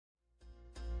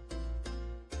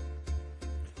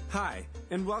Hi,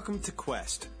 and welcome to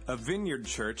Quest, a vineyard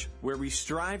church where we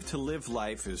strive to live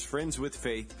life as friends with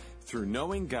faith through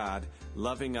knowing God,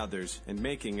 loving others, and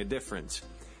making a difference.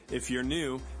 If you're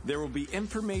new, there will be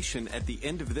information at the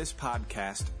end of this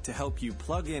podcast to help you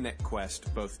plug in at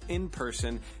Quest both in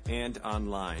person and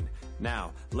online.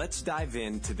 Now, let's dive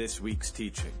into this week's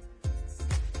teaching.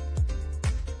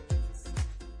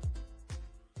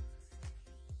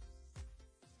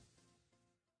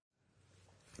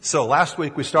 So last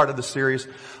week we started the series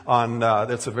on,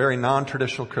 it's a very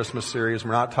non-traditional Christmas series.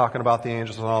 We're not talking about the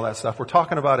angels and all that stuff. We're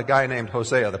talking about a guy named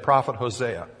Hosea, the prophet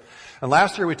Hosea. And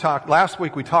last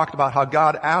week we talked about how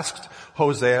God asked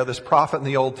Hosea, this prophet in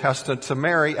the Old Testament, to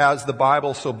marry, as the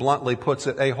Bible so bluntly puts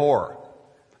it, a whore,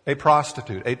 a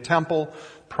prostitute, a temple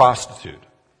prostitute.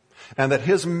 And that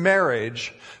his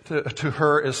marriage to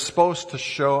her is supposed to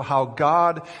show how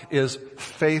God is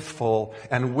faithful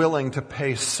and willing to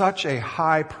pay such a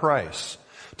high price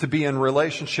to be in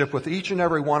relationship with each and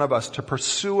every one of us, to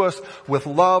pursue us with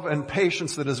love and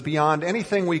patience that is beyond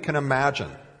anything we can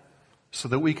imagine, so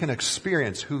that we can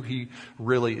experience who he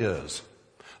really is.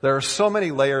 There are so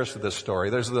many layers to this story.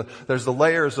 There's the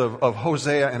layers of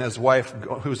Hosea and his wife,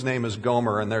 whose name is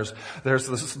Gomer, and there's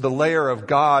the layer of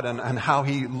God and how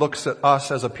he looks at us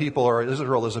as a people, or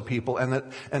Israel as a people, and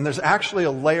there's actually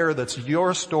a layer that's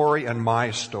your story and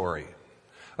my story,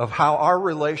 of how our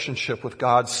relationship with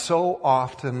God so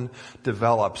often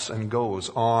develops and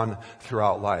goes on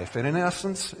throughout life. And in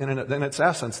its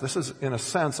essence, this is in a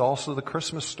sense also the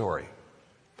Christmas story.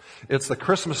 It's the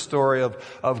Christmas story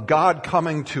of God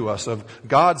coming to us, of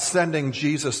God sending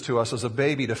Jesus to us as a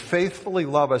baby to faithfully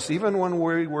love us even when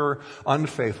we were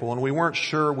unfaithful and we weren't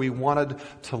sure we wanted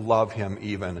to love him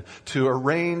even, to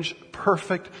arrange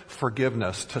perfect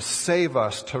forgiveness, to save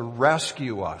us, to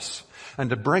rescue us,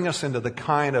 and to bring us into the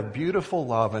kind of beautiful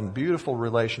love and beautiful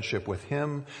relationship with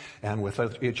him and with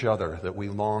each other that we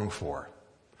long for.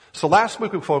 So last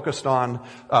week we focused on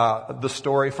the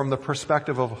story from the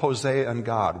perspective of Hosea and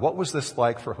God. What was this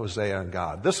like for Hosea and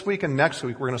God? This week and next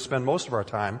week we're going to spend most of our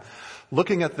time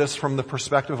looking at this from the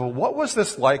perspective of what was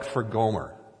this like for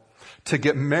Gomer to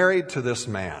get married to this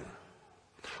man?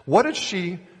 What did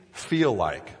she feel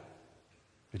like?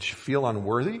 Did she feel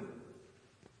unworthy?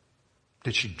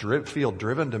 Did she feel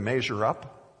driven to measure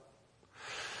up?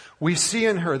 We see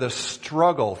in her this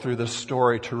struggle through this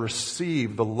story to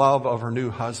receive the love of her new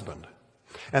husband,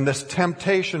 and this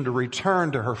temptation to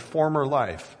return to her former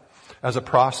life as a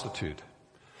prostitute.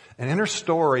 And in her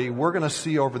story, we're going to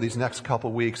see over these next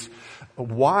couple weeks,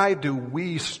 why do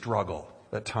we struggle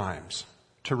at times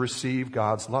to receive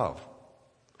God's love?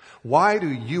 Why do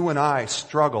you and I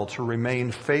struggle to remain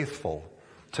faithful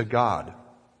to God?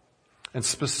 And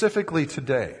specifically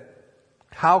today,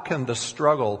 how can the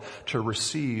struggle to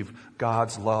receive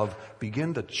God's love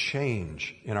begin to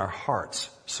change in our hearts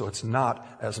so it's not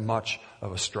as much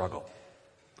of a struggle?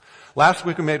 Last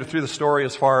week we made it through the story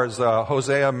as far as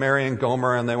Hosea marrying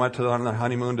Gomer, and they went on their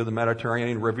honeymoon to the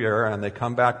Mediterranean Riviera, and they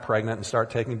come back pregnant and start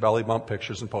taking belly bump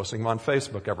pictures and posting them on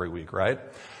Facebook every week, right?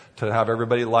 To have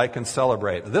everybody like and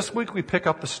celebrate. This week we pick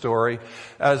up the story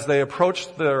as they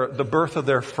approached the birth of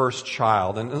their first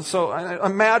child. And so I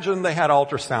imagine they had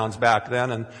ultrasounds back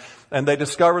then, and they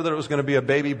discovered that it was going to be a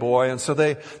baby boy. And so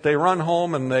they run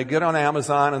home and they get on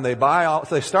Amazon and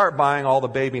they start buying all the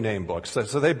baby name books.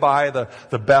 So they buy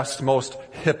the best, most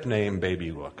hip name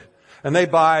baby book. And they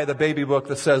buy the baby book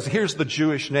that says, here's the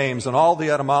Jewish names and all the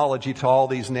etymology to all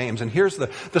these names. And here's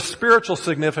the spiritual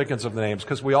significance of the names,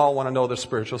 because we all want to know the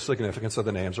spiritual significance of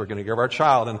the names we're going to give our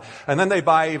child. And then they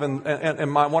buy even,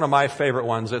 one of my favorite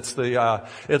ones, it's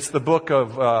the book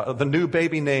of, the New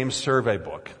Baby Name Survey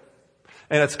book.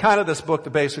 And it's kind of this book that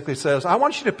basically says, I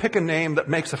want you to pick a name that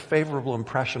makes a favorable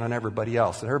impression on everybody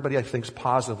else, that everybody thinks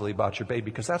positively about your baby,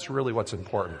 because that's really what's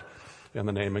important in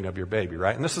the naming of your baby,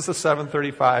 right? And this is the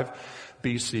 735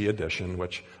 BC edition,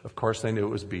 which, of course, they knew it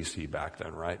was BC back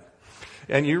then, right?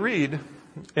 And you read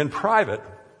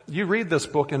this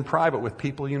book in private with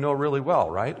people you know really well,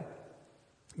 right?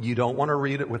 You don't want to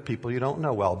read it with people you don't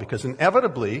know well, because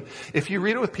inevitably, if you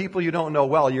read it with people you don't know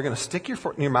well, you're going to stick your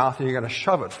foot in your mouth and you're going to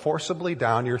shove it forcibly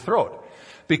down your throat.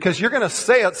 Because you're going to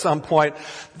say at some point,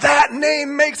 that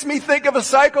name makes me think of a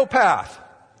psychopath.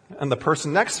 And the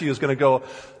person next to you is going to go,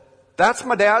 that's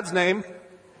my dad's name,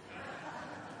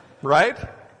 right?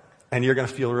 And you're going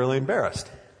to feel really embarrassed.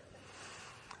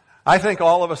 I think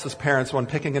all of us as parents, when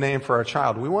picking a name for our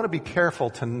child, we want to be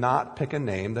careful to not pick a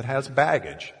name that has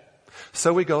baggage.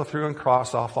 So we go through and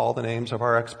cross off all the names of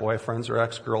our ex-boyfriends or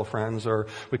ex-girlfriends, or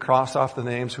we cross off the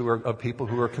names of people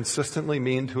who are consistently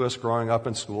mean to us growing up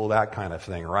in school, that kind of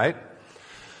thing, right?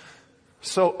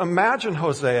 So imagine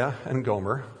Hosea and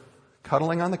Gomer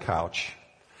cuddling on the couch,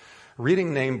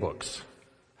 reading name books,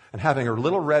 and having a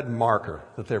little red marker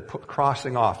that they're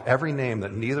crossing off every name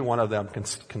that neither one of them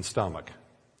can stomach.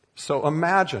 So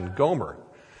imagine Gomer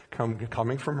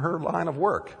coming from her line of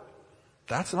work.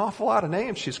 That's an awful lot of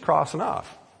names she's crossing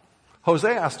off.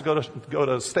 Hosea has to go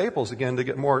to Staples again to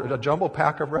get a jumbo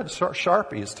pack of red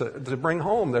Sharpies to bring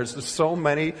home. There's just so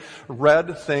many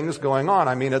red things going on.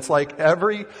 I mean, it's like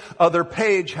every other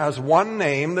page has one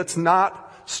name that's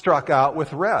not struck out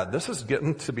with red. This is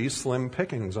getting to be slim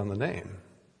pickings on the name.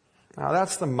 Now,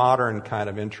 that's the modern kind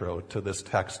of intro to this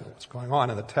text and what's going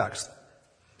on in the text.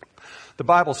 The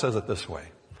Bible says it this way.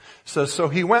 It says, so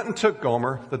he went and took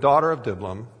Gomer, the daughter of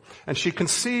Diblam, and she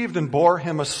conceived and bore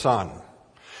him a son.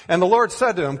 And the Lord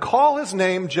said to him, call his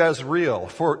name Jezreel,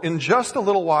 for in just a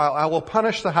little while I will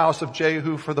punish the house of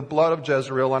Jehu for the blood of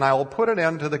Jezreel, and I will put an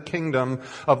end to the kingdom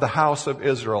of the house of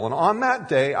Israel. And on that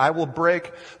day I will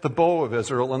break the bow of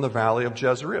Israel in the valley of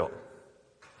Jezreel.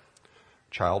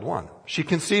 Child 1. She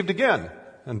conceived again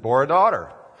and bore a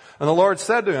daughter. And the Lord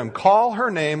said to him, call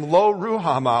her name Lo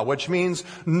Ruhamah, which means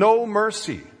no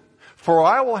mercy. For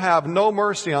I will have no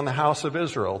mercy on the house of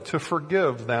Israel to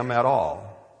forgive them at all.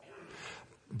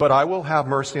 But I will have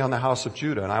mercy on the house of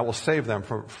Judah, and I will save them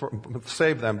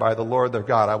save them by the Lord their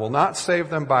God. I will not save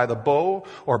them by the bow,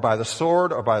 or by the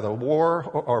sword, or by the war,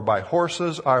 or by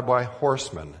horses, or by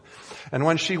horsemen. And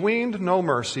when she weaned no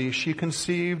mercy, she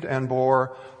conceived and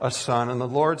bore a son. And the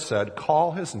Lord said,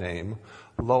 call his name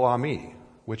Lo-Ami,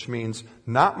 which means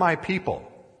not my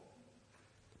people.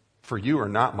 For you are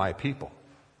not my people,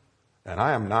 and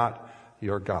I am not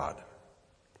your God.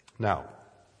 Now,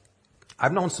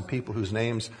 I've known some people whose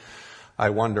names I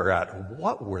wonder at,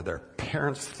 what were their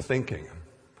parents thinking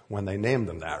when they named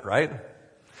them that, right?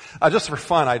 Just for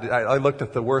fun, I looked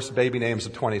at the worst baby names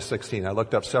of 2016. I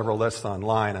looked up several lists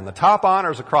online, and the top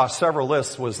honors across several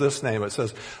lists was this name. It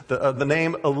says the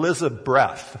name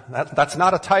Elizabeth. That's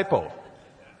not a typo.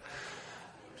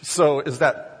 So is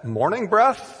that morning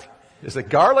breath? Is it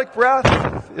garlic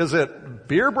breath? Is it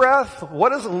beer breath? What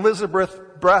does Elizabeth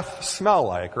breath smell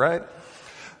like, right?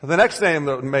 The next name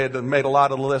that made a lot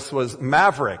of the list was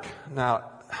Maverick. Now,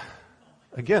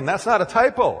 again, that's not a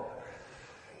typo.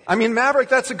 I mean, Maverick,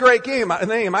 that's a great name.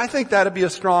 I think that'd be a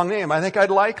strong name. I think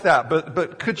I'd like that.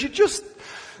 But could you just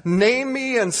name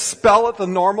me and spell it the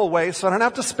normal way so I don't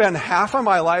have to spend half of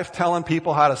my life telling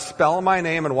people how to spell my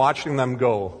name and watching them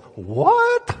go,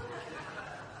 what?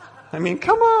 I mean,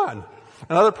 come on.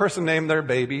 Another person named their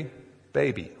baby,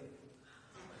 Baby.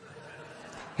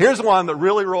 Here's one that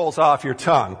really rolls off your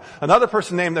tongue. Another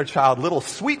person named their child Little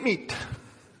Sweetmeat.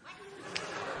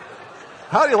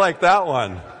 How do you like that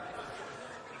one?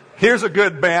 Here's a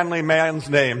good manly man's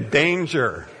name,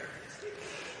 Danger.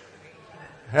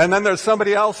 And then there's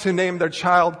somebody else who named their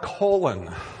child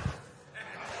Colon.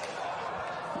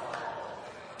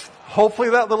 Hopefully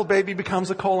that little baby becomes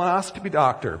a colonoscopy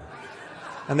doctor.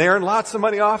 And they earn lots of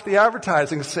money off the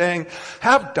advertising saying,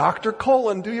 have Dr.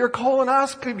 Colon do your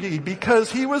colonoscopy because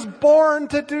he was born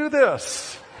to do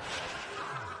this.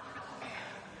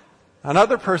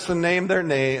 Another person named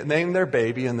their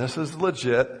baby, and this is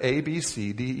legit, A, B,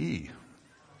 C, D, E.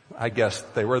 I guess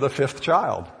they were the fifth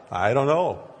child. I don't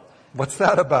know. What's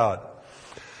that about?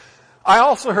 I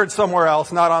also heard somewhere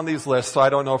else, not on these lists, so I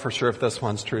don't know for sure if this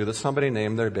one's true, that somebody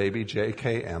named their baby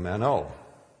JKMNO.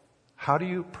 How do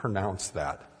you pronounce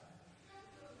that?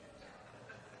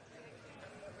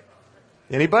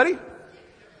 Anybody?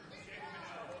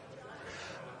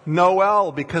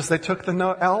 Noel, because they took the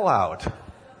no L out.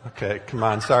 Okay, come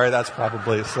on. Sorry,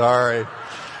 sorry.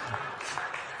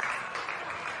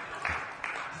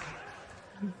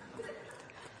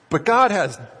 But God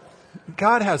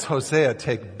has Hosea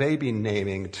take baby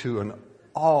naming to an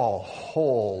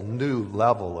whole new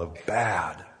level of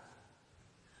bad.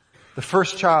 The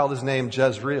first child is named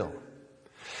Jezreel.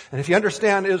 And if you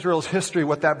understand Israel's history,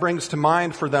 what that brings to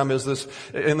mind for them is this,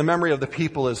 in the memory of the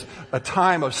people, is a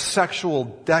time of sexual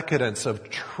decadence, of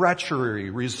treachery,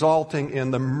 resulting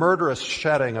in the murderous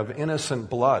shedding of innocent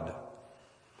blood.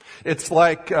 It's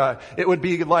like, it would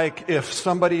be like if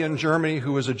somebody in Germany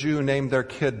who was a Jew named their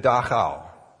kid Dachau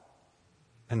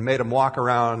and made him walk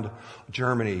around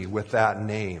Germany with that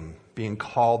name, being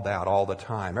called that all the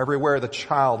time. Everywhere the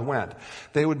child went,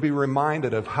 they would be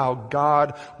reminded of how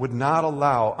God would not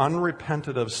allow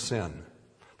unrepented of sin,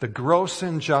 the gross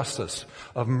injustice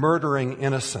of murdering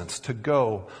innocents, to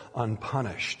go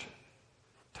unpunished.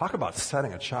 Talk about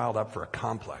setting a child up for a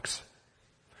complex.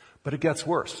 But it gets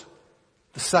worse.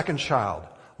 The second child,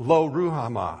 Lo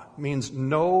Ruhamah, means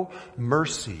no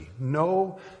mercy,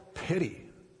 no pity.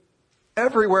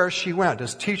 Everywhere she went,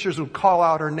 as teachers would call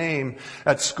out her name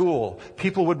at school,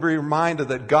 people would be reminded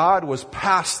that God was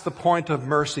past the point of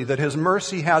mercy, that His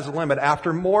mercy has a limit.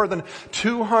 After more than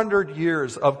 200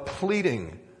 years of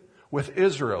pleading with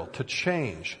Israel to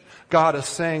change, God is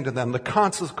saying to them, the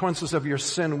consequences of your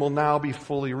sin will now be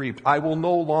fully reaped. I will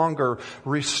no longer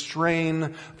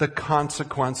restrain the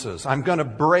consequences. I'm going to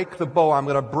break the bow. I'm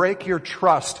going to break your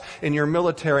trust in your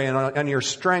military and your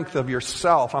strength of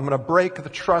yourself. I'm going to break the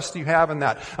trust you have in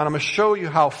that. And I'm going to show you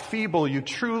how feeble you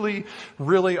truly,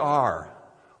 really are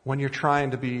when you're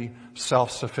trying to be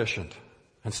self-sufficient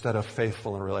instead of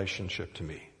faithful in relationship to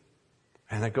me.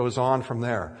 And it goes on from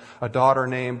there. A daughter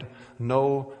named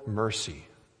No Mercy.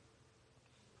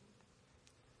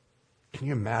 Can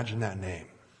you imagine that name?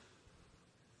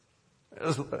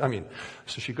 So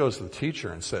she goes to the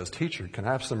teacher and says, "Teacher, can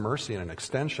I have some mercy and an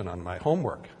extension on my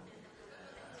homework?"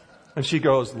 And she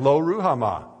goes, "Lo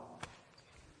Ruhama."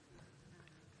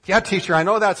 "Yeah, teacher, I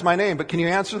know that's my name, but can you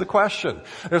answer the question?"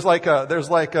 There's like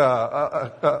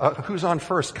a Who's on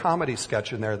First comedy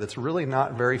sketch in there that's really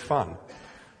not very fun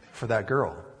for that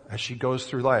girl as she goes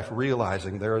through life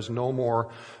realizing there is no more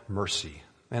mercy.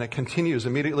 And it continues.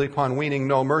 Immediately upon weaning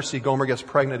no mercy, Gomer gets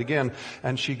pregnant again,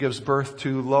 and she gives birth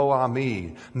to Lo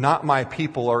Ami, not my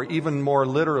people, or even more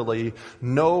literally,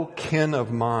 no kin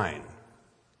of mine.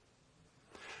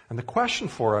 And the question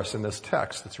for us in this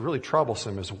text that's really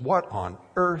troublesome is, what on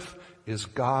earth is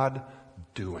God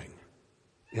doing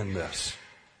in this?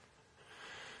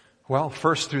 Well,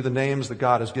 first through the names that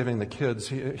God is giving the kids,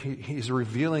 He's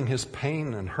revealing His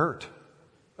pain and hurt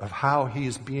of how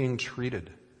He's being treated.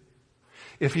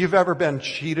 If you've ever been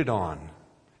cheated on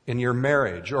in your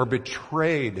marriage or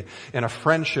betrayed in a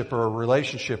friendship or a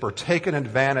relationship or taken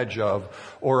advantage of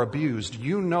or abused,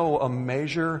 you know a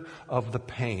measure of the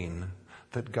pain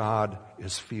that God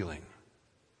is feeling.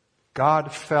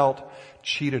 God felt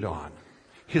cheated on.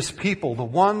 His people, the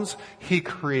ones He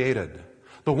created,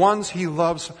 the ones He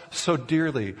loves so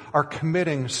dearly, are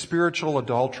committing spiritual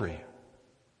adultery.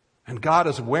 And God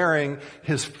is wearing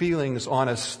His feelings on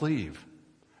His sleeve.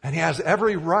 And He has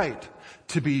every right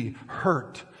to be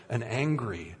hurt and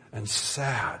angry and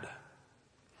sad.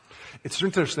 It's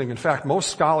interesting. In fact, most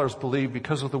scholars believe,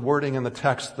 because of the wording in the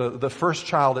text, the first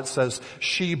child, it says,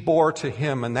 she bore to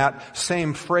him, and that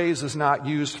same phrase is not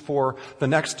used for the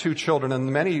next two children.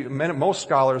 And most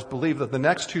scholars believe that the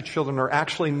next two children are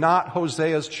actually not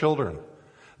Hosea's children.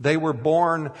 They were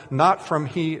born not from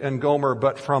he and Gomer,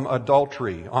 but from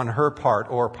adultery on her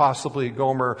part, or possibly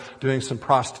Gomer doing some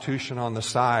prostitution on the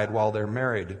side while they're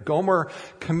married. Gomer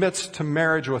commits to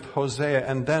marriage with Hosea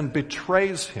and then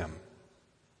betrays him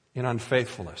in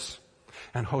unfaithfulness.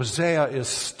 And Hosea is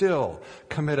still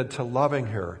committed to loving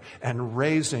her and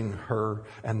raising her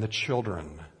and the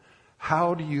children.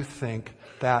 How do you think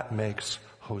that makes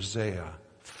Hosea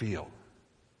feel?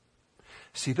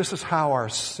 See, this is how our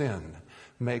sin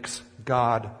makes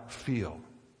God feel.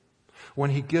 When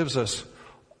He gives us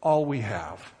all we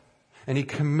have, and He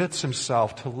commits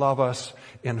Himself to love us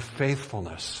in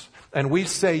faithfulness. And we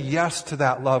say yes to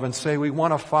that love and say we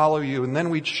want to follow You. And then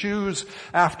we choose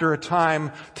after a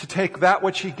time to take that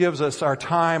which He gives us, our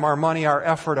time, our money, our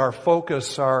effort, our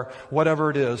focus, our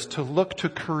whatever it is, to look to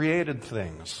created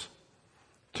things,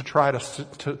 to try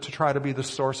to be the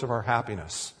source of our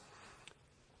happiness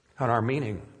and our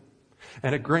meaning.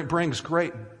 And it brings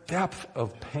great depth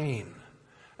of pain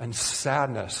and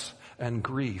sadness and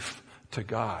grief to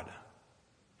God.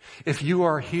 If you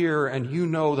are here and you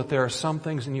know that there are some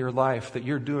things in your life that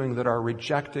you're doing that are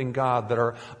rejecting God, that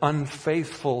are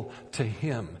unfaithful to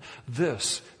Him,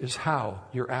 this is how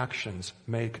your actions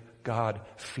make God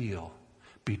feel.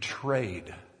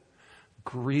 Betrayed,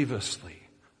 grievously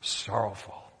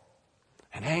sorrowful,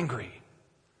 and angry.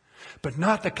 But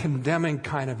not the condemning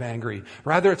kind of angry.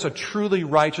 Rather, it's a truly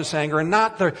righteous anger, and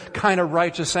not the kind of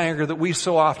righteous anger that we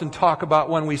so often talk about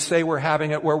when we say we're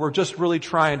having it, where we're just really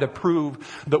trying to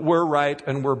prove that we're right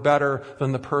and we're better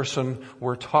than the person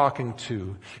we're talking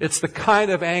to. It's the kind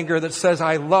of anger that says,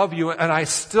 I love you and I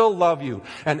still love you,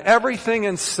 and everything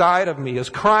inside of me is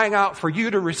crying out for you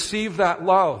to receive that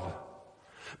love.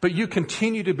 But you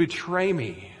continue to betray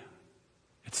me.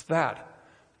 It's that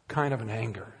kind of an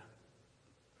anger.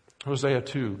 Hosea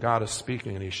 2, God is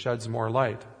speaking, and He sheds more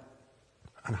light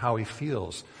on how He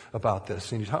feels about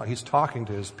this. And He's talking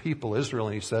to His people, Israel,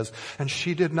 and He says, and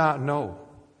she did not know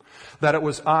that it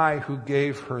was I who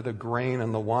gave her the grain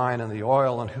and the wine and the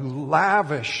oil, and who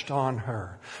lavished on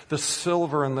her the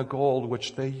silver and the gold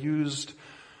which they used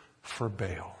for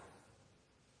Baal,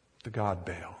 the god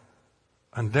Baal.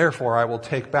 And therefore I will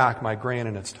take back my grain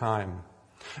in its time,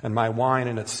 and my wine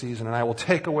in its season, and I will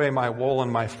take away my wool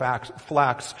and my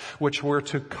flax, which were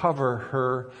to cover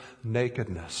her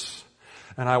nakedness.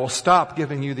 And I will stop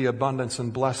giving you the abundance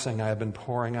and blessing I have been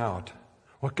pouring out.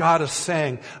 What God is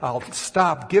saying, I'll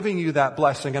stop giving you that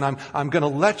blessing, and I'm going to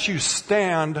let you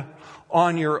stand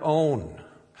on your own.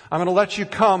 I'm going to let you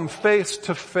come face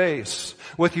to face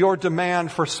with your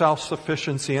demand for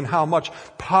self-sufficiency and how much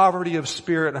poverty of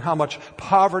spirit and how much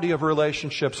poverty of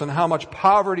relationships and how much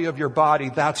poverty of your body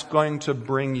that's going to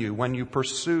bring you when you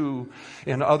pursue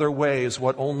in other ways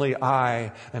what only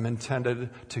I am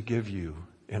intended to give you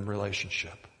in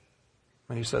relationship.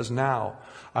 And he says, now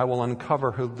I will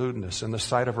uncover her lewdness in the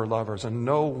sight of her lovers, and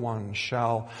no one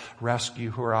shall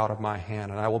rescue her out of my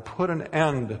hand. And I will put an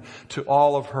end to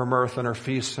all of her mirth and her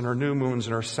feasts and her new moons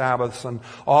and her Sabbaths and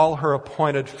all her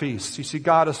appointed feasts. You see,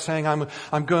 God is saying, I'm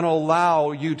going to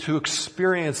allow you to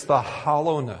experience the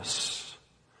hollowness,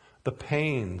 the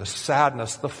pain, the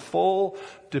sadness, the full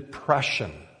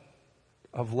depression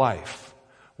of life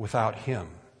without Him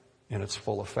in its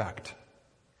full effect.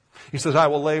 He says, I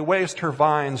will lay waste her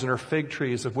vines and her fig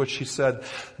trees, of which she said,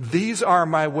 these are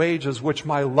my wages, which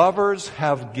my lovers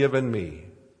have given me.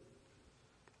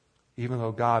 Even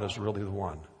though God is really the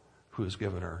one who has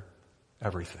given her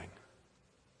everything.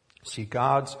 See,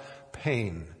 God's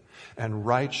pain and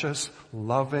righteous,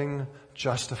 loving,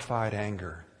 justified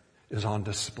anger is on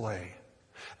display.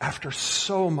 After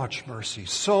so much mercy,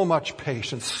 so much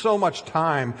patience, so much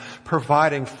time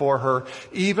providing for her,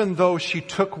 even though she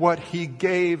took what He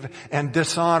gave and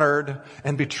dishonored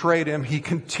and betrayed Him, He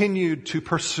continued to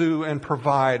pursue and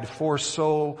provide for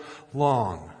so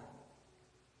long.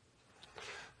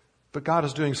 But God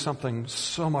is doing something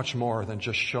so much more than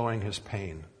just showing His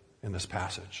pain in this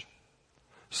passage.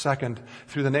 Second,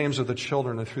 through the names of the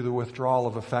children and through the withdrawal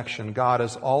of affection, God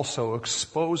is also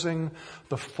exposing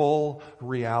the full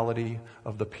reality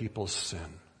of the people's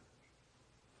sin.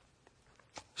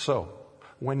 So,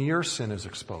 when your sin is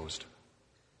exposed,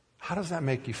 how does that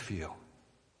make you feel?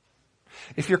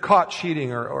 If you're caught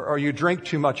cheating or you drink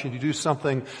too much and you do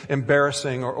something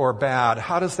embarrassing or bad,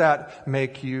 how does that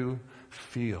make you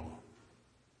feel?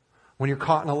 When you're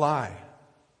caught in a lie,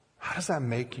 how does that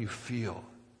make you feel?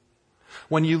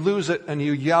 When you lose it and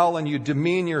you yell and you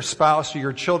demean your spouse or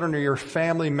your children or your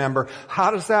family member,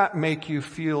 how does that make you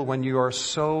feel when you are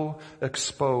so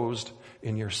exposed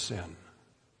in your sin?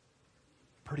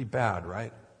 Pretty bad,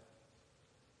 right?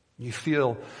 You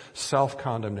feel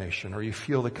self-condemnation, or you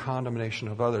feel the condemnation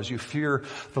of others. You fear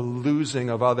the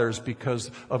losing of others because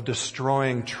of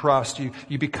destroying trust.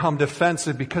 You become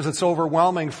defensive because it's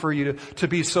overwhelming for you to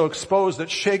be so exposed. It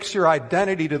shakes your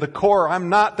identity to the core. I'm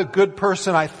not the good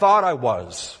person I thought I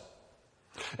was.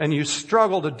 And you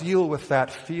struggle to deal with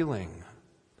that feeling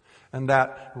and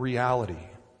that reality.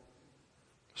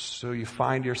 So you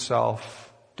find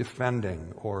yourself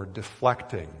defending or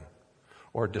deflecting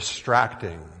or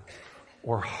distracting,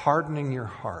 or hardening your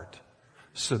heart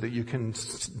so that you can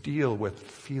deal with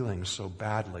feeling so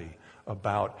badly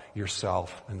about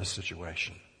yourself and the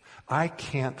situation. I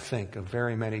can't think of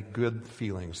very many good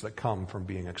feelings that come from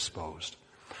being exposed.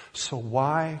 So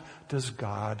why does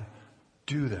God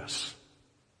do this?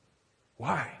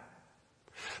 Why?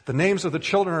 The names of the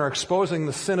children are exposing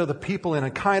the sin of the people in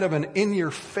a kind of an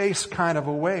in-your-face kind of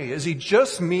a way. Is He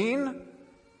just mean?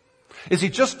 Is He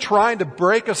just trying to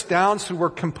break us down so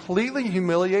we're completely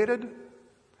humiliated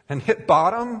and hit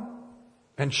bottom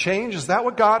and change? Is that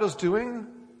what God is doing?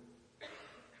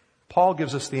 Paul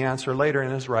gives us the answer later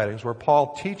in his writings, where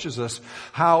Paul teaches us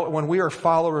how, when we are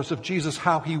followers of Jesus,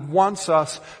 how He wants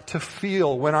us to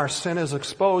feel when our sin is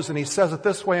exposed. And he says it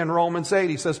this way in Romans 8.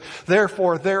 He says,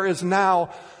 therefore there is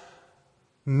now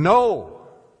no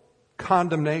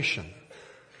condemnation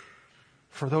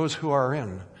for those who are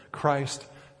in Christ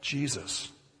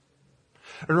Jesus.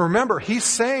 And remember, he's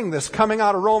saying this coming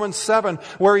out of Romans 7,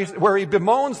 where he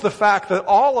bemoans the fact that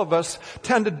all of us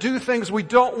tend to do things we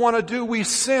don't want to do. We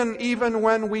sin even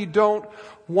when we don't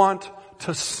want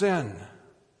to sin.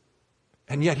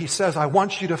 And yet he says, I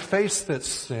want you to face this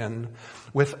sin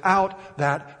without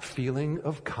that feeling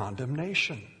of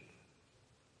condemnation.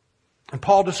 And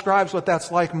Paul describes what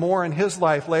that's like more in his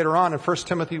life later on in 1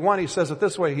 Timothy 1. He says it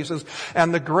this way. He says,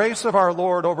 and the grace of our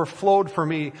Lord overflowed for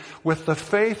me with the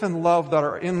faith and love that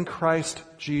are in Christ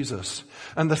Jesus.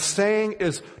 And the saying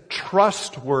is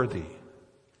trustworthy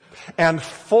and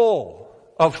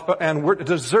we're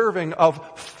deserving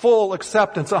of full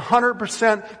acceptance,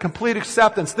 100% complete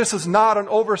acceptance. This is not an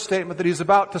overstatement that he's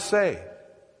about to say.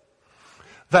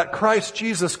 That Christ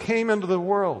Jesus came into the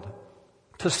world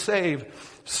to save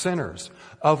sinners,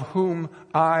 of whom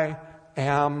I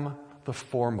am the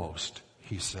foremost,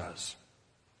 he says.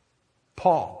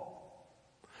 Paul.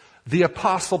 The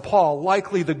Apostle Paul,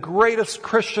 likely the greatest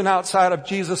Christian outside of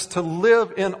Jesus to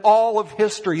live in all of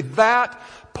history. That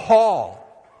Paul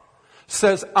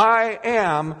says, I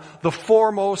am the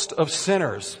foremost of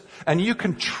sinners. And you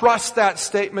can trust that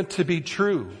statement to be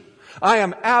true. I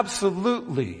am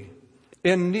absolutely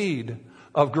in need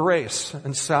of grace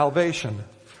and salvation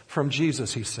from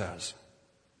Jesus, he says.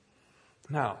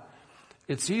 Now,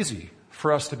 it's easy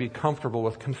for us to be comfortable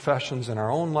with confessions in our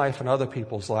own life and other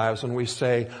people's lives when we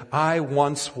say, I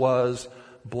once was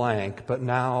blank, but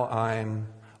now I'm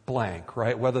blank,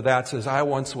 right? Whether that's as I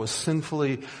once was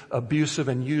sinfully abusive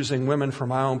and using women for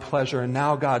my own pleasure, and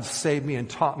now God saved me and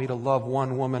taught me to love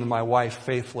one woman, my wife,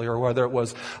 faithfully, or whether it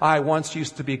was I once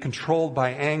used to be controlled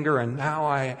by anger and now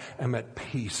I am at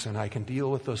peace and I can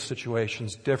deal with those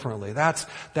situations differently. That's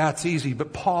easy,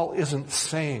 but Paul isn't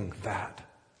saying that.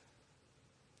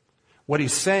 What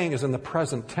he's saying is in the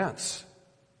present tense.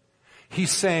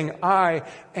 He's saying, I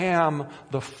am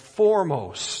the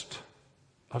foremost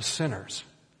of sinners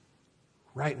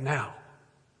right now,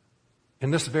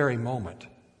 in this very moment.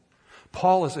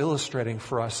 Paul is illustrating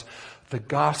for us the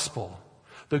gospel,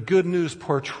 the good news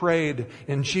portrayed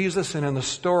in Jesus and in the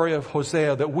story of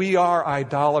Hosea, that we are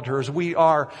idolaters, we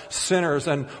are sinners,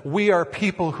 and we are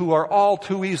people who are all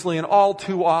too easily and all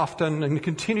too often and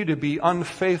continue to be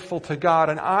unfaithful to God.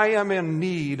 And I am in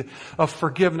need of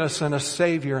forgiveness and a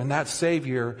Savior, and that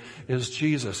Savior is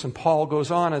Jesus. And Paul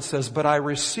goes on and says, but I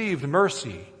received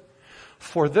mercy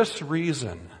for this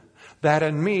reason, that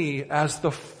in me, as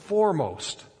the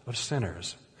foremost of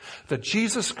sinners, that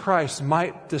Jesus Christ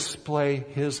might display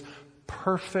his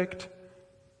perfect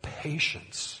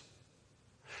patience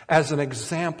as an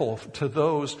example to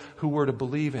those who were to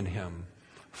believe in him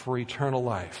for eternal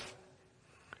life.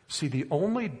 See, the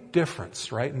only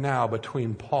difference right now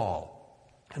between Paul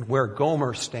and where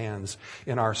Gomer stands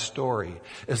in our story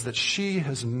is that she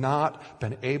has not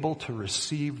been able to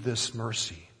receive this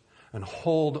mercy and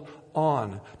hold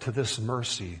on to this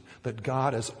mercy that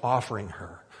God is offering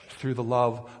her through the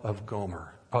love of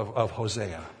Gomer, of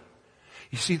Hosea.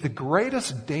 You see, the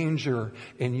greatest danger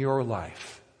in your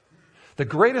life, the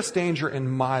greatest danger in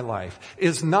my life,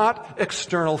 is not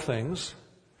external things.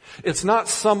 It's not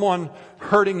someone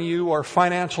hurting you or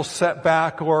financial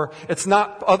setback, or it's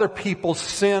not other people's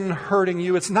sin hurting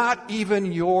you. It's not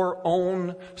even your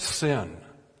own sin.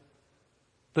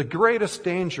 The greatest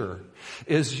danger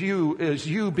is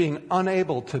you being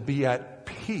unable to be at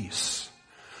peace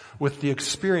with the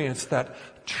experience that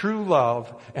true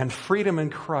love and freedom in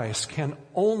Christ can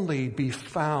only be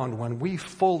found when we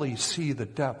fully see the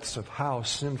depths of how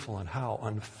sinful and how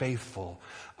unfaithful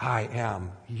I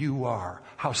am, you are,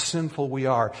 how sinful we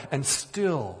are, and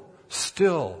still,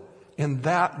 in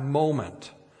that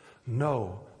moment,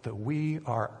 know that we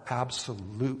are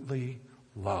absolutely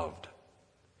loved.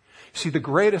 See, the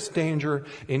greatest danger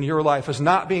in your life is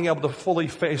not being able to fully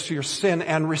face your sin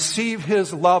and receive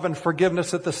his love and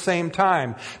forgiveness at the same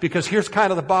time. Because here's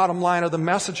kind of the bottom line of the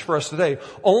message for us today.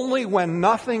 Only when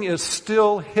nothing is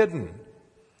still hidden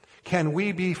can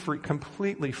we be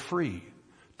completely free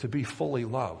to be fully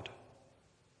loved.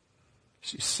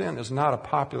 See, sin is not a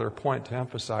popular point to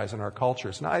emphasize in our culture.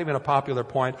 It's not even a popular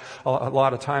point a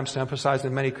lot of times to emphasize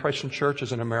in many Christian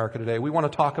churches in America today. We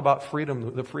want to talk about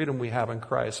freedom, the freedom we have in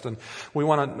Christ, but we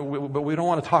don't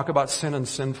want to talk about sin and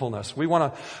sinfulness.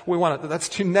 That's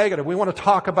too negative. We want to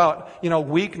talk about,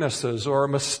 weaknesses or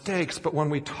mistakes, but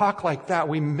when we talk like that,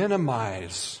 we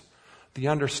minimize the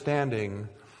understanding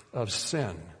of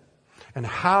sin and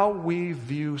how we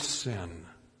view sin.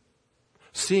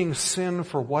 Seeing sin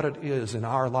for what it is in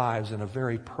our lives in a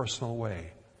very personal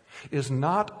way is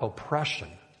not oppression,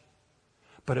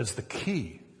 but is the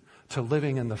key to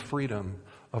living in the freedom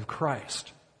of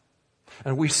Christ.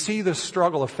 And we see this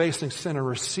struggle of facing sin and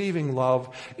receiving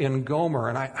love in Gomer.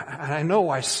 And I know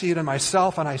I see it in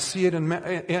myself, and I see it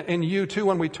in you too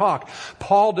when we talk.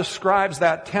 Paul describes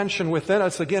that tension within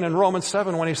us again in Romans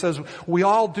 7 when he says, we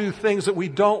all do things that we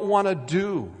don't want to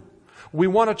do. We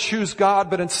want to choose God,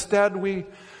 but instead we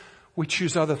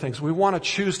choose other things. We want to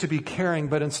choose to be caring,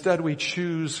 but instead we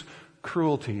choose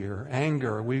cruelty or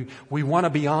anger. We want to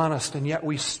be honest, and yet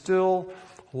we still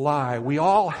lie. We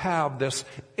all have this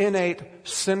innate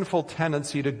sinful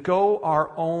tendency to go our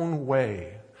own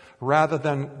way rather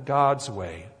than God's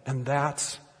way, and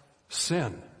that's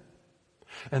sin.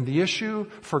 And the issue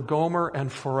for Gomer and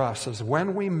for us is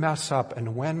when we mess up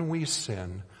and when we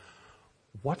sin,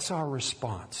 what's our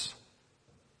response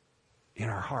in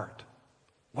our heart?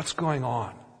 What's going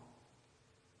on?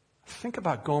 Think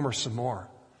about Gomer some more.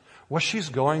 What she's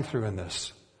going through in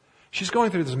this. She's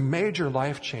going through this major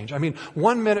life change. I mean,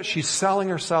 one minute she's selling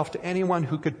herself to anyone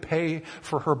who could pay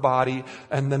for her body,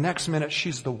 and the next minute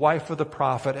she's the wife of the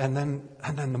prophet, and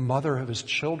then the mother of his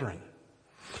children.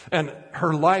 And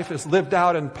her life is lived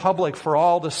out in public for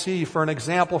all to see, for an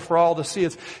example for all to see.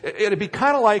 It'd be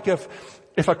kind of like if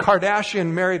a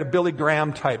Kardashian married a Billy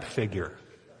Graham type figure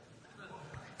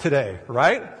today,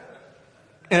 right?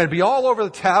 And it'd be all over the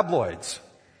tabloids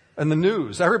and the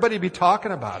news. Everybody'd be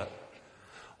talking about it.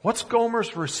 What's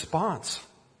Gomer's response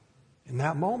in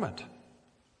that moment?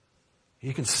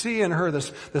 You can see in her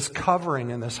this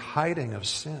covering and this hiding of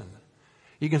sin.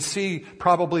 You can see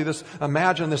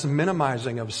imagine this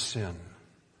minimizing of sin.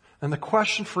 And the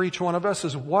question for each one of us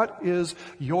is, what is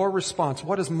your response?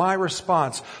 What is my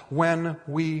response when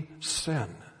we sin?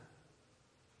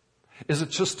 Is it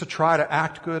just to try to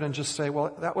act good and just say,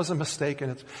 well, that was a mistake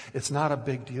and it's not a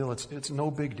big deal. It's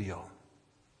no big deal.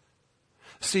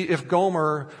 See, if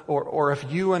Gomer or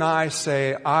if you and I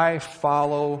say, I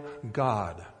follow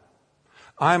God,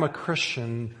 I'm a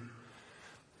Christian,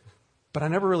 but I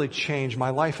never really changed.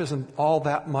 My life isn't all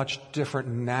that much different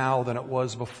now than it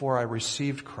was before I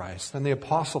received Christ. Then the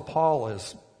Apostle Paul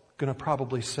is going to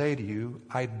probably say to you,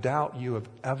 I doubt you have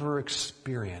ever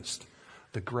experienced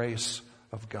the grace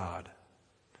of God.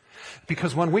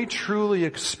 Because when we truly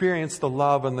experience the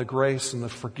love and the grace and the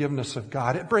forgiveness of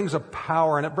God, it brings a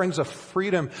power and it brings a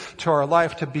freedom to our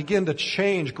life to begin to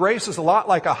change. Grace is a lot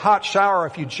like a hot shower.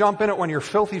 If you jump in it when you're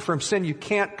filthy from sin, you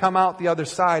can't come out the other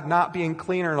side not being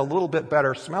cleaner and a little bit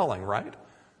better smelling, right?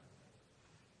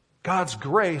 God's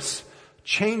grace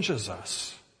changes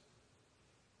us.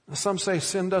 Some say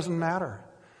sin doesn't matter,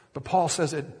 but Paul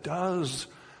says it does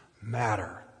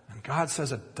matter. And God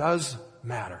says it does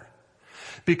matter.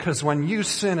 Because when you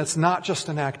sin, it's not just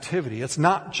an activity. It's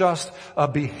not just a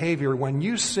behavior. When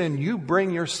you sin, you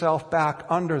bring yourself back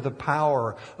under the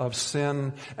power of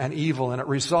sin and evil. And it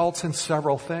results in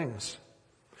several things.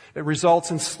 It results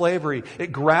in slavery.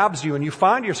 It grabs you and you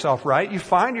find yourself, right? You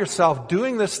find yourself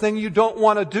doing this thing you don't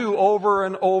want to do over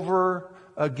and over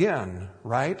again,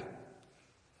 right?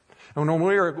 And when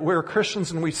we're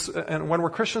Christians and when we're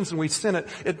Christians and we sin,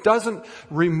 it doesn't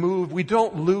remove, we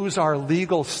don't lose our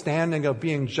legal standing of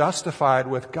being justified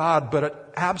with God, but it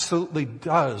absolutely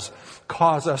does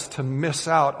cause us to miss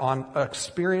out on an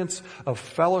experience of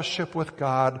fellowship with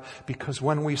God, because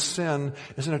when we sin,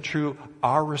 isn't it true,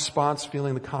 our response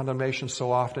feeling the condemnation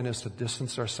so often is to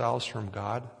distance ourselves from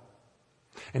God?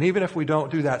 And even if we don't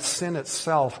do that, sin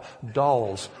itself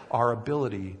dulls our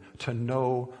ability to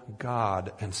know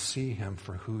God and see Him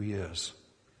for who He is.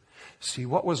 See,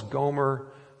 what was Gomer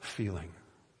feeling?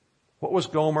 What was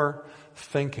Gomer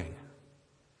thinking?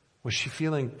 Was she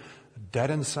feeling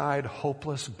dead inside,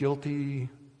 hopeless, guilty,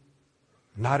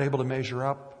 not able to measure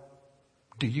up?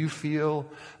 Do you feel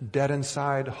dead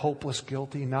inside, hopeless,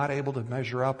 guilty, not able to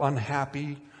measure up,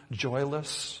 unhappy,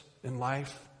 joyless in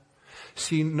life?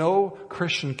 See, no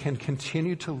Christian can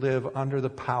continue to live under the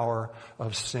power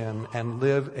of sin and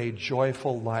live a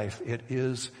joyful life. It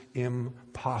is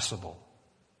impossible.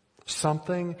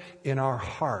 Something in our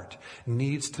heart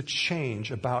needs to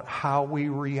change about how we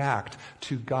react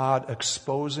to God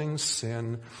exposing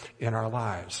sin in our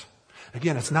lives.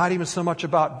 Again, it's not even so much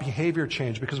about behavior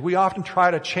change, because we often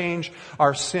try to change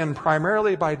our sin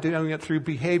primarily by doing it through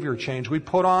behavior change. We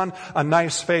put on a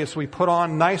nice face, we put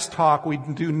on nice talk, we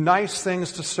do nice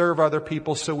things to serve other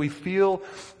people so we feel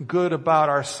good about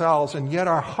ourselves, and yet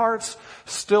our hearts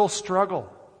still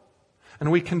struggle.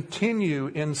 And we continue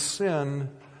in sin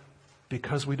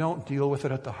because we don't deal with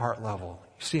it at the heart level.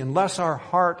 See, unless our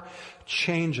heart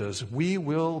changes, we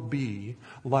will be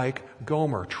like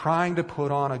Gomer, trying to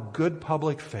put on a good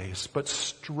public face, but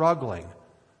struggling.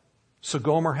 So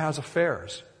Gomer has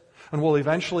affairs. And we'll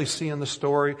eventually see in the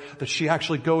story that she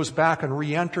actually goes back and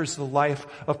re-enters the life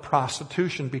of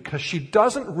prostitution, because she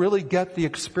doesn't really get the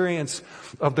experience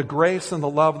of the grace and the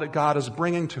love that God is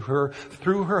bringing to her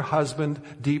through her husband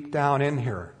deep down in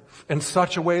her, in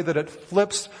such a way that it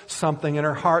flips something in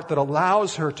her heart that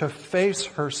allows her to face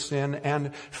her sin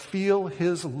and feel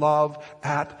His love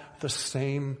at the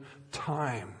same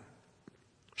time.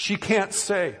 She can't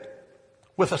say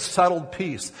with a settled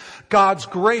peace, God's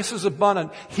grace is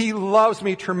abundant. He loves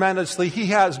me tremendously. He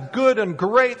has good and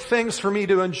great things for me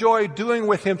to enjoy doing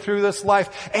with Him through this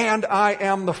life, and I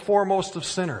am the foremost of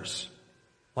sinners,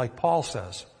 like Paul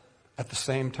says, at the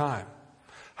same time.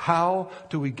 How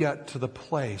do we get to the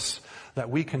place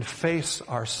that we can face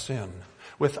our sin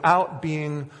without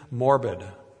being morbid,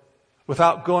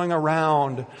 without going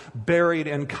around buried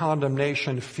in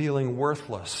condemnation, feeling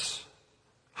worthless?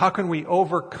 How can we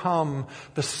overcome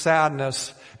the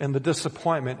sadness and the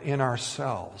disappointment in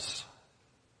ourselves?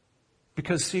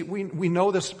 Because, see, we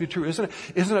know this to be true. Isn't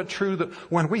it true that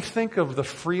when we think of the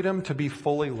freedom to be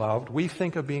fully loved, we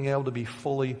think of being able to be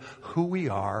fully who we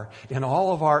are in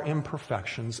all of our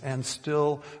imperfections and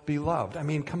still be loved? I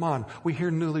mean, come on. We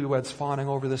hear newlyweds fawning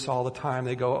over this all the time.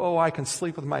 They go, oh, I can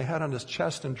sleep with my head on his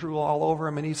chest and drool all over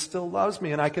him, and he still loves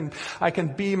me. And I can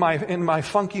be in my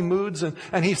funky moods,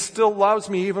 and he still loves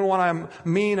me even when I'm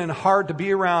mean and hard to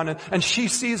be around. And she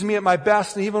sees me at my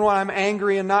best, and even when I'm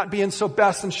angry and not being so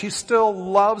best, and she still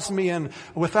loves me and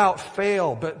without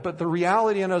fail. But the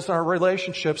reality in our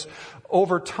relationships,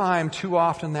 over time, too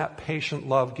often that patient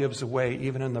love gives away,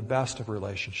 even in the best of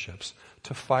relationships,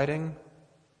 to fighting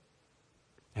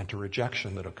and to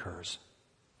rejection that occurs.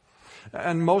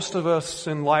 And most of us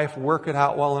in life work it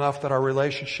out well enough that our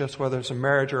relationships, whether it's a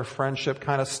marriage or a friendship,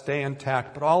 kind of stay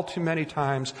intact. But all too many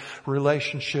times,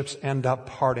 relationships end up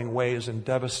parting ways in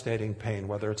devastating pain,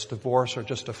 whether it's divorce or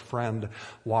just a friend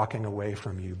walking away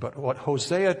from you. But what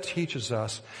Hosea teaches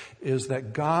us is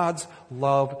that God's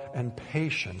love and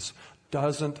patience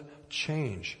doesn't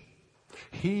change.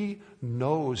 He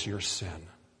knows your sin,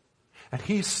 and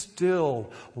He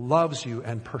still loves you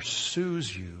and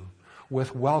pursues you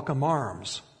with welcome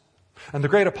arms. And the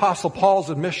great apostle Paul's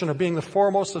admission of being the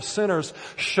foremost of sinners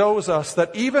shows us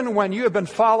that even when you have been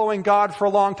following God for a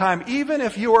long time, even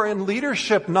if you are in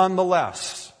leadership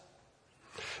nonetheless,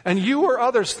 and you or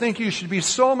others think you should be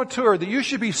so mature, that you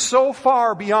should be so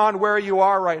far beyond where you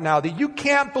are right now, that you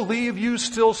can't believe you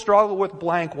still struggle with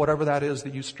blank, whatever that is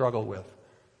that you struggle with,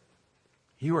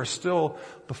 you are still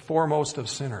the foremost of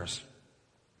sinners.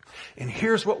 And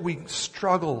here's what we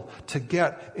struggle to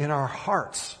get in our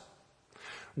hearts.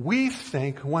 We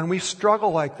think when we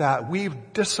struggle like that,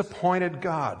 we've disappointed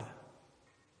God.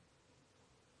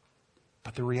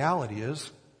 But the reality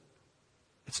is,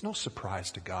 it's no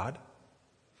surprise to God.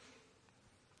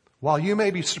 While you may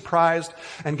be surprised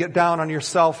and get down on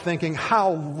yourself thinking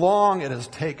how long it has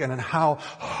taken and how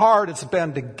hard it's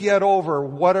been to get over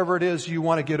whatever it is you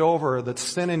want to get over, that's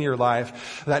sin in your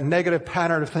life, that negative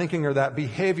pattern of thinking or that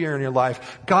behavior in your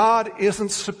life, God isn't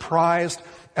surprised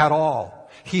at all.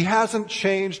 He hasn't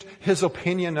changed His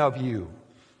opinion of you.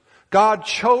 God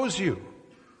chose you,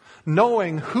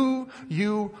 knowing who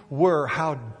you were,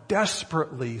 how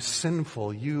desperately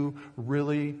sinful you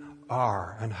really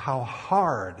are, and how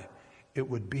hard it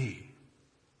would be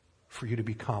for you to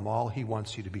become all He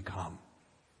wants you to become.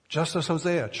 Just as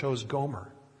Hosea chose Gomer,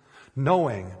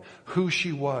 knowing who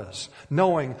she was,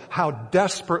 knowing how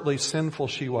desperately sinful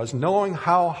she was, knowing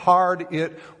how hard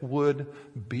it would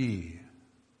be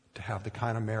to have the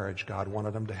kind of marriage God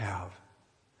wanted them to have.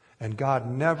 And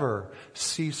God never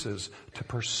ceases to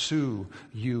pursue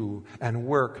you and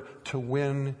work to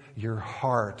win your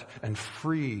heart and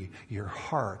free your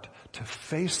heart to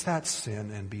face that sin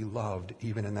and be loved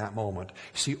even in that moment.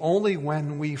 See, only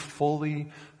when we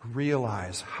fully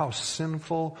realize how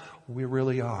sinful we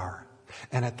really are,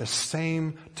 and at the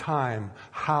same time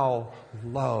how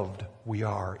loved we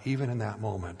are even in that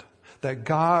moment, that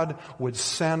God would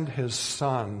send His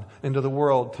Son into the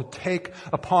world to take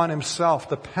upon Himself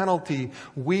the penalty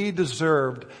we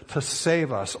deserved to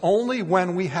save us. Only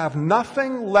when we have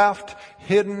nothing left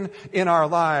hidden in our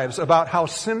lives about how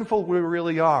sinful we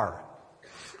really are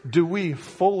do we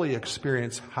fully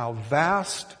experience how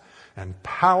vast and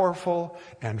powerful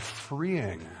and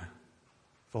freeing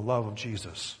the love of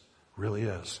Jesus really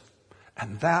is.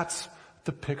 And that's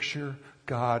the picture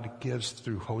God gives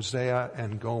through Hosea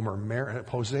and Gomer.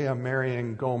 Hosea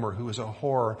marrying Gomer, who is a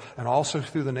whore, and also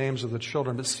through the names of the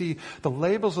children. But see, the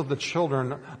labels of the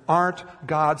children aren't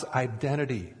God's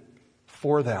identity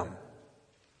for them.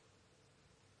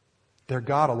 They're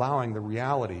God allowing the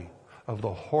reality of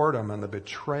the whoredom and the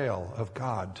betrayal of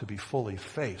God to be fully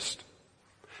faced.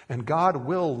 And God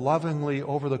will lovingly,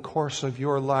 over the course of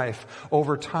your life,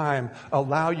 over time,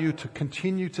 allow you to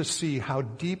continue to see how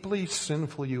deeply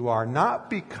sinful you are, not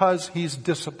because He's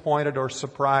disappointed or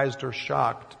surprised or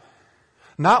shocked,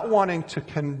 not wanting to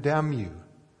condemn you,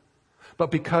 but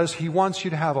because He wants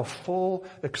you to have a full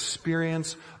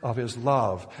experience of His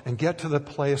love and get to the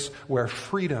place where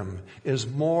freedom is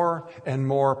more and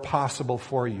more possible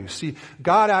for you. See,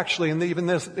 God actually, and even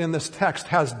in this text,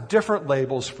 has different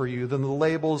labels for you than the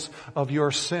labels of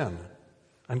your sin.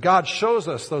 And God shows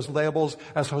us those labels,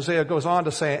 as Hosea goes on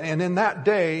to say, and in that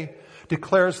day,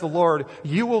 declares the Lord,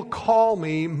 you will call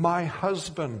me my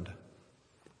husband,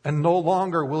 and no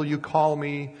longer will you call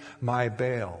me my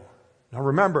Baal. Now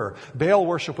remember, Baal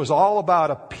worship was all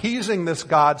about appeasing this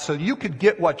God so you could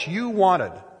get what you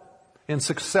wanted. in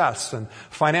success and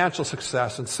financial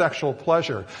success and sexual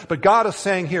pleasure. But God is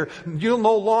saying here, you'll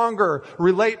no longer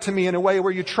relate to me in a way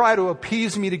where you try to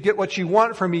appease me to get what you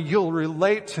want from me. You'll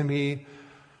relate to me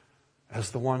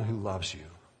as the one who loves you,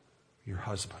 your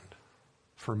husband.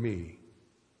 For me,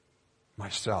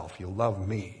 myself, you'll love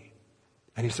me.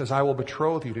 And he says, I will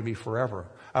betroth you to me forever.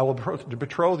 I will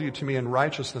betroth you to me in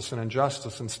righteousness and in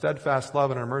justice, in steadfast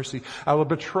love and in mercy. I will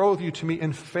betroth you to me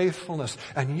in faithfulness,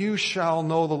 and you shall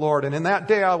know the Lord. And in that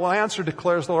day I will answer,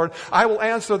 declares the Lord. I will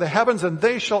answer the heavens, and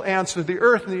they shall answer the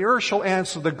earth, and the earth shall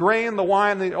answer the grain, the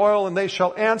wine, the oil, and they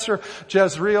shall answer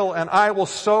Jezreel, and I will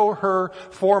sow her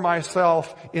for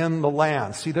myself in the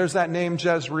land. See, there's that name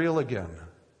Jezreel again.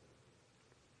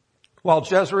 While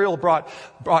Jezreel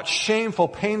brought shameful,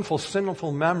 painful,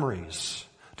 sinful memories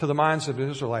to the minds of the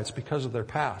Israelites because of their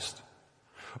past.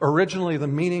 Originally, the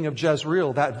meaning of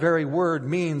Jezreel, that very word,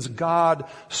 means God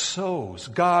sows.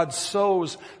 God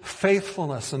sows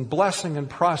faithfulness and blessing and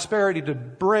prosperity to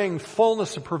bring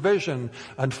fullness of provision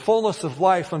and fullness of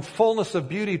life and fullness of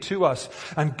beauty to us.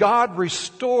 And God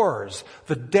restores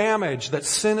the damage that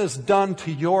sin has done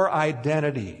to your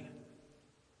identity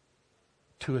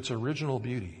to its original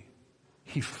beauty.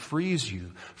 He frees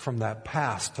you from that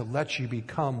past to let you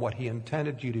become what He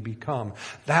intended you to become.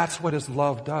 That's what His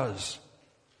love does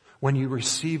when you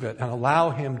receive it and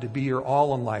allow Him to be your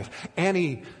all in life.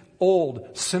 Any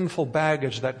old sinful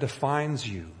baggage that defines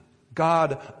you,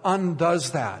 God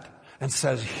undoes that and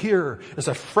says, here is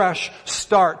a fresh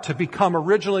start to become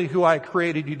originally who I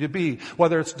created you to be.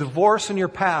 Whether it's divorce in your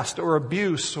past or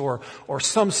abuse or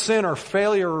some sin or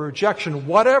failure or rejection,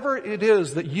 whatever it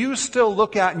is that you still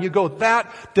look at and you go,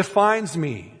 that defines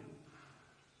me.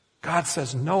 God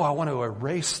says, no, I want to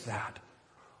erase that.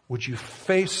 Would you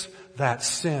face that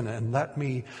sin and let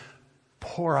me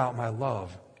pour out my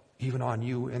love even on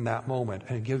you in that moment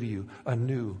and give you a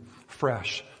new,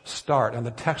 fresh start. And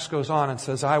the text goes on and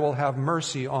says, I will have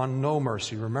mercy on no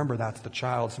mercy. Remember, that's the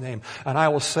child's name. And I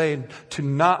will say to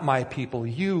not my people,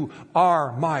 you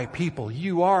are my people.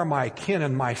 You are my kin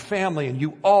and my family, and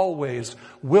you always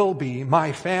will be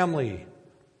my family.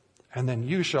 And then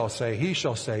he shall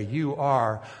say, you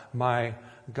are my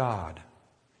God.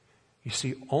 You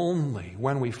see, only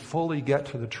when we fully get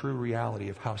to the true reality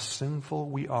of how sinful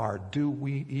we are do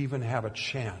we even have a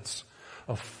chance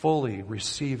of fully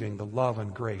receiving the love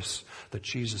and grace that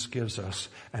Jesus gives us,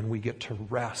 and we get to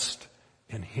rest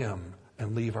in Him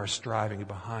and leave our striving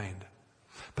behind.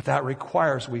 But that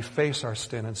requires we face our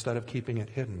sin instead of keeping it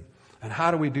hidden. And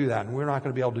how do we do that? And we're not going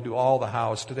to be able to do all the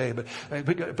hows today, but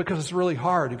because it's really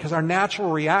hard. Because our natural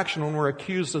reaction when we're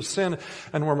accused of sin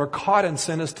and when we're caught in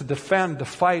sin is to defend, to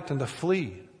fight, and to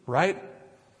flee, right?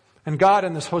 And God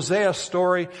in this Hosea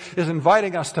story is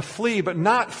inviting us to flee, but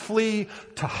not flee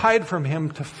to hide from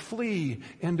Him, to flee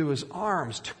into His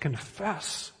arms, to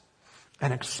confess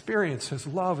and experience His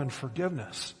love and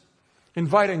forgiveness.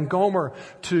 Inviting Gomer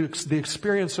to the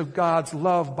experience of God's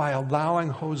love by allowing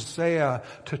Hosea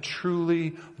to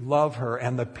truly love her,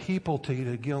 and the people to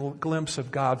get a glimpse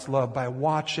of God's love by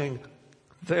watching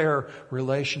their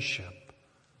relationship.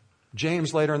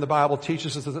 James later in the Bible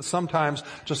teaches us that sometimes,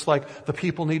 just like the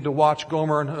people need to watch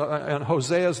Gomer and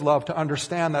Hosea's love to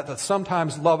understand that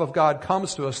sometimes love of God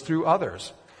comes to us through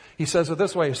others. He says it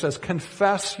this way, he says,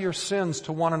 confess your sins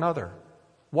to one another.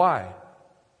 Why?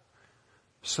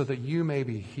 So that you may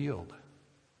be healed.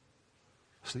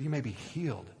 So that you may be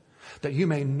healed. That you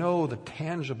may know the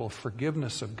tangible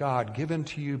forgiveness of God given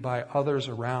to you by others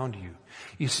around you.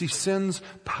 You see, sin's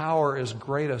power is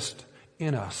greatest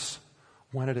in us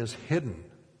when it is hidden.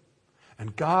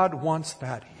 And God wants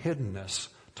that hiddenness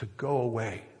to go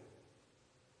away.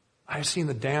 I've seen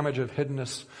the damage of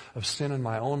hiddenness of sin in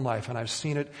my own life, and I've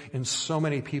seen it in so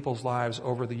many people's lives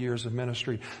over the years of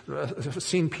ministry. I've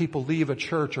seen people leave a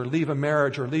church or leave a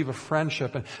marriage or leave a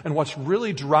friendship, and what's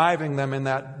really driving them in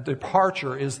that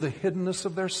departure is the hiddenness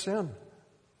of their sin.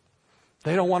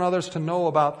 They don't want others to know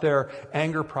about their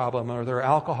anger problem or their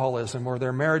alcoholism or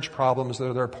their marriage problems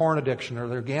or their porn addiction or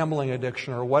their gambling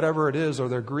addiction or whatever it is, or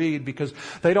their greed, because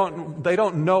they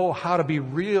don't know how to be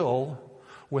real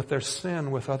with their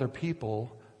sin with other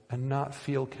people and not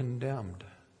feel condemned,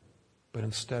 but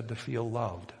instead to feel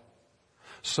loved.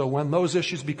 So when those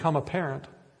issues become apparent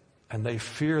and they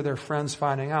fear their friends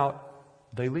finding out,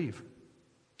 they leave.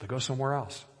 They go somewhere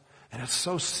else. And it's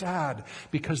so sad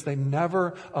because they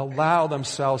never allow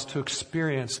themselves to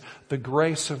experience the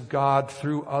grace of God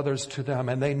through others to them,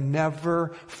 and they never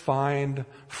find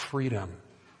freedom.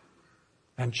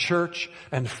 And church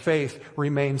and faith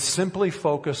remain simply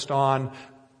focused on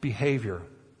behavior,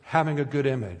 having a good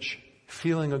image,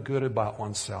 feeling good about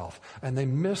oneself. And they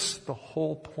miss the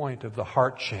whole point of the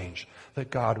heart change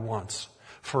that God wants,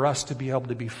 for us to be able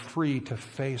to be free to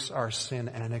face our sin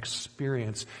and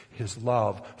experience His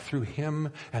love through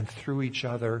Him and through each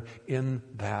other in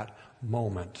that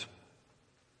moment.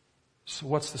 So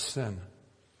what's the sin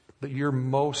that you're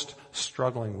most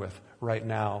struggling with right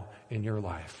now in your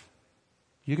life?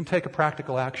 You can take a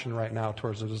practical action right now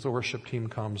towards it as the worship team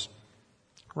comes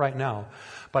right now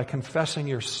by confessing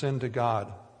your sin to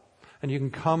God. And you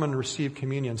can come and receive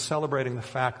communion celebrating the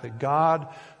fact that God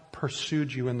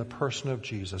pursued you in the person of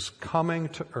Jesus, coming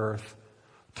to earth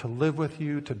to live with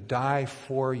you, to die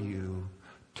for you,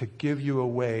 to give you a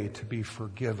way to be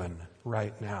forgiven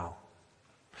right now.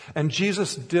 And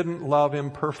Jesus didn't love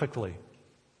imperfectly,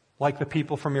 like the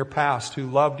people from your past who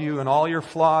loved you and all your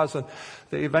flaws, and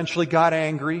they eventually got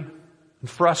angry and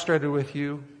frustrated with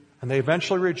you, and they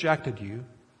eventually rejected you.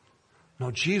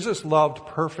 No, Jesus loved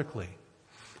perfectly,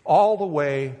 all the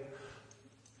way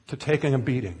to taking a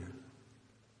beating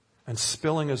and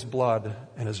spilling His blood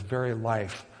and His very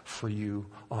life for you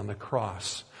on the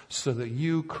cross, so that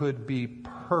you could be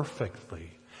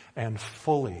perfectly and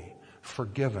fully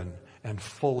forgiven and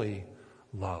fully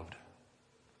loved.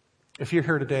 If you're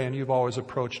here today and you've always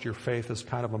approached your faith as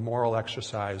kind of a moral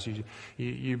exercise,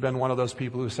 you've been one of those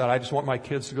people who said, I just want my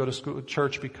kids to go to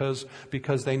church because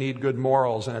they need good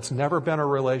morals, and it's never been a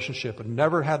relationship and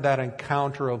never had that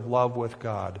encounter of love with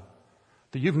God,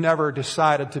 that you've never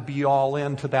decided to be all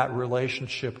into that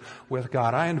relationship with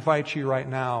God, I invite you right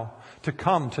now to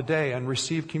come today and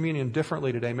receive communion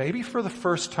differently today, maybe for the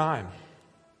first time,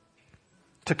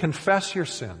 to confess your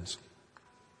sins,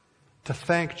 to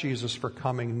thank Jesus for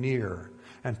coming near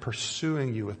and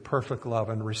pursuing you with perfect love,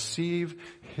 and receive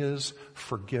His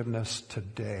forgiveness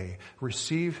today.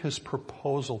 Receive His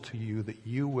proposal to you that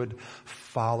you would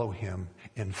follow Him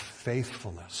in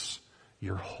faithfulness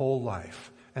your whole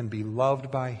life and be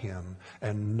loved by Him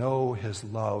and know His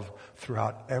love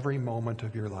throughout every moment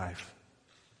of your life.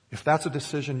 If that's a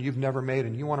decision you've never made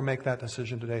and you want to make that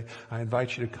decision today, I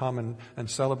invite you to come and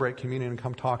celebrate communion and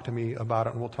come talk to me about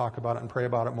it, and we'll talk about it and pray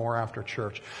about it more after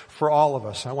church. For all of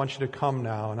us, I want you to come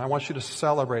now and I want you to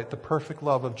celebrate the perfect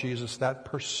love of Jesus that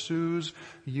pursues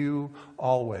you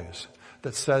always,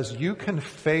 that says you can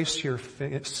face your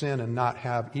sin and not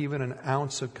have even an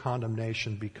ounce of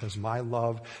condemnation because my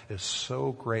love is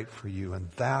so great for you. And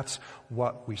that's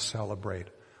what we celebrate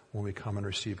when we come and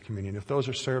receive communion. If those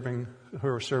who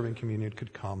are serving communion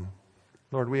could come.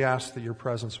 Lord, we ask that your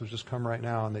presence would just come right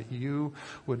now and that you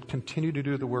would continue to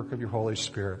do the work of your Holy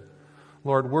Spirit.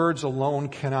 Lord, words alone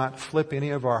cannot flip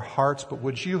any of our hearts, but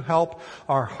would you help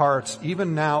our hearts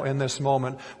even now in this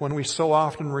moment when we so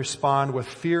often respond with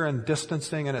fear and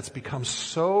distancing, and it's become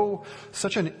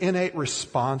such an innate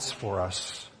response for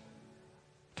us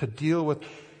to deal with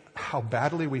how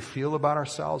badly we feel about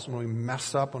ourselves when we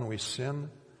mess up, when we sin.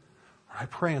 I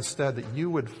pray instead that you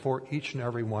would, for each and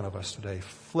every one of us today,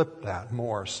 flip that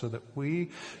more so that we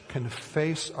can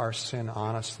face our sin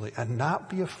honestly and not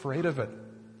be afraid of it,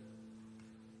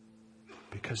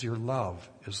 because your love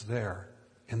is there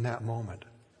in that moment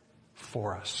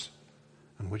for us.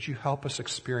 And would you help us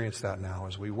experience that now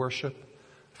as we worship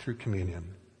through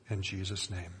communion in Jesus'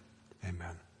 name.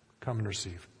 Amen. Come and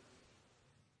receive.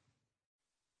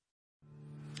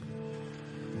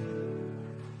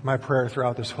 My prayer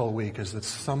throughout this whole week is that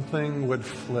something would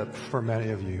flip for many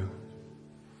of you.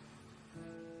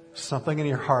 Something in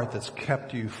your heart that's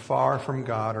kept you far from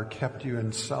God or kept you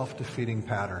in self-defeating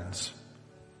patterns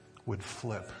would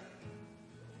flip.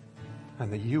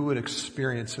 And that you would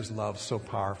experience His love so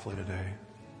powerfully today.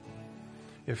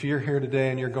 If you're here today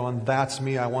and you're going, that's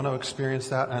me, I want to experience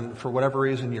that, and for whatever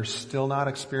reason you're still not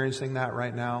experiencing that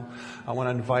right now, I want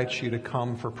to invite you to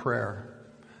come for prayer.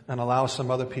 And allow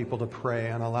some other people to pray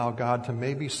and allow God to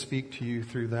maybe speak to you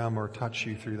through them or touch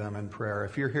you through them in prayer.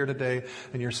 If you're here today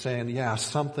and you're saying, yeah,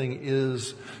 something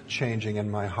is changing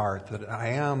in my heart, that I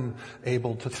am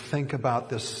able to think about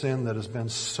this sin that has been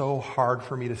so hard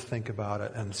for me to think about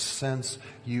it and sense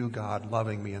you, God,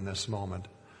 loving me in this moment,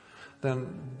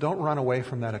 then don't run away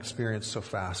from that experience so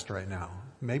fast right now.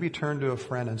 Maybe turn to a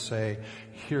friend and say,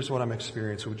 here's what I'm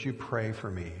experiencing. Would you pray for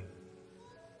me?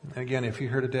 Again, if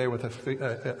you're here today with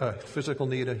a physical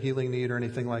need, a healing need, or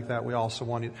anything like that, we also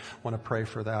want to pray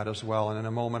for that as well. And in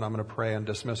a moment, I'm going to pray and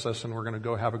dismiss us, and we're going to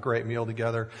go have a great meal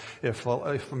together.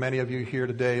 If many of you here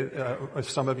today, if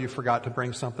some of you forgot to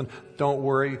bring something, don't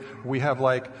worry. We have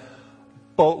like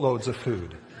boatloads of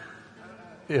food.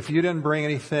 If you didn't bring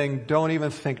anything, don't even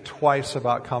think twice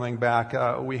about coming back.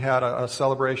 We had a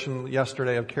celebration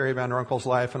yesterday of Carrie Van Runkle's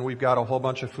life, and we've got a whole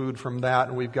bunch of food from that,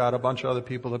 and we've got a bunch of other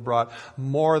people that brought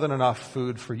more than enough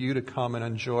food for you to come and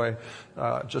enjoy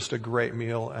just a great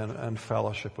meal and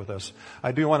fellowship with us.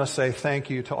 I do want to say thank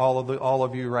you to all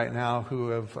of you right now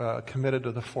who have committed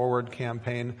to the Forward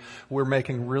campaign. We're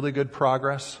making really good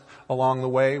progress along the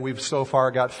way. We've so far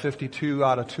got 52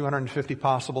 out of 250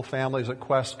 possible families at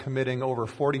Quest committing over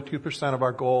 42% of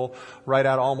our goal, right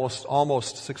at almost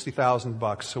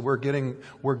 $60,000. So we're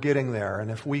getting there. And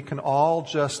if we can all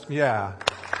just,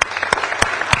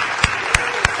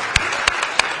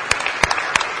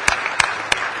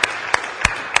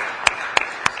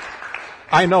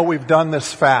 I know we've done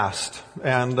this fast,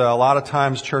 and a lot of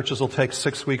times churches will take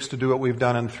 6 weeks to do what we've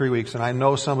done in 3 weeks, and I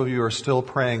know some of you are still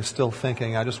praying, still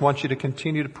thinking. I just want you to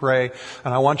continue to pray,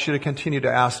 and I want you to continue to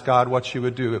ask God what you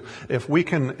would do. If we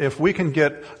can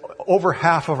get over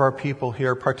half of our people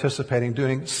here participating,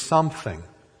 doing something,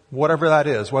 whatever that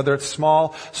is, whether it's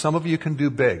small, some of you can do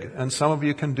big, and some of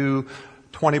you can do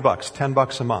 $20,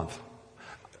 $10 a month.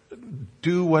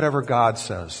 Do whatever God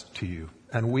says to you.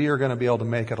 And we are going to be able to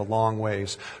make it a long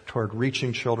ways toward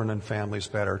reaching children and families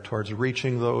better, towards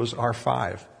reaching those, our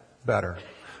 5, better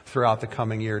throughout the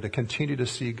coming year, to continue to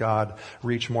see God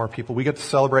reach more people. We get to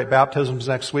celebrate baptisms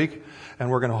next week, and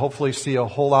we're going to hopefully see a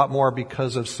whole lot more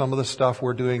because of some of the stuff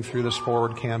we're doing through this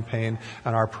Forward campaign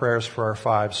and our prayers for our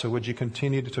 5. So would you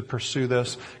continue to pursue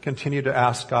this, continue to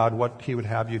ask God what He would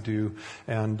have you do,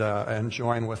 and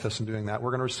join with us in doing that.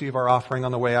 We're going to receive our offering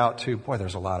on the way out too. Boy,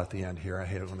 there's a lot at the end here. I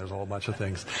hate it when there's a whole bunch of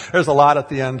things. There's a lot at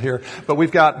the end here. But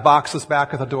we've got boxes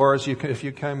back at the doors. If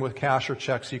you came with cash or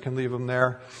checks, you can leave them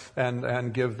there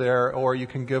and give there, or you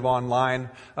can give online,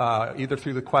 either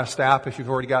through the Quest app if you've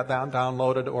already got that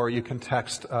downloaded, or you can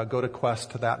text go to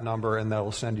Quest to that number, and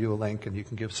they'll send you a link, and you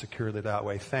can give securely that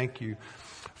way. Thank you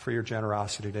for your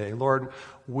generosity today. Lord,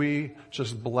 we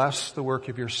just bless the work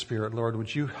of your Spirit. Lord,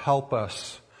 would you help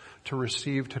us to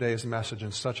receive today's message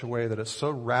in such a way that it so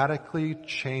radically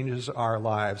changes our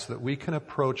lives that we can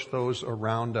approach those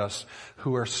around us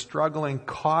who are struggling,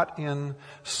 caught in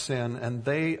sin, and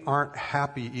they aren't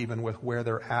happy even with where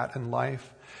they're at in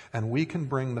life. And we can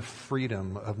bring the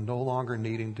freedom of no longer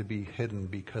needing to be hidden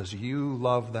because you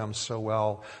love them so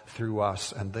well through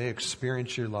us, and they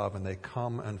experience your love and they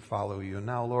come and follow you. And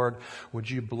now, Lord, would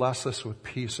you bless us with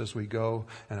peace as we go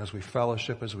and as we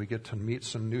fellowship, as we get to meet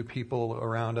some new people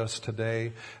around us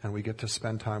today and we get to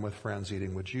spend time with friends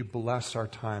eating. Would you bless our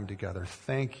time together?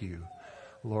 Thank you,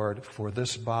 Lord, for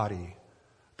this body,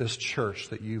 this church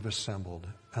that you've assembled,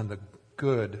 and the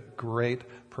good, great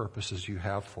purposes you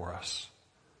have for us.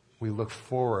 We look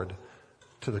forward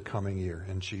to the coming year.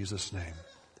 In Jesus' name,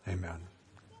 amen.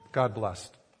 God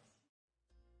bless.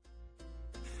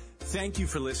 Thank you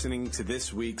for listening to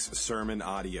this week's sermon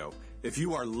audio. If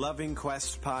you are loving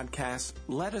Quest Podcasts,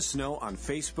 let us know on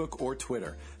Facebook or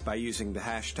Twitter by using the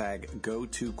hashtag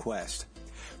 #GoToQuest.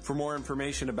 For more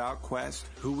information about Quest,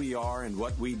 who we are and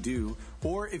what we do,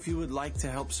 or if you would like to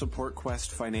help support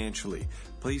Quest financially,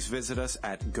 please visit us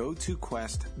at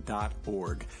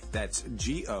gotoquest.org. That's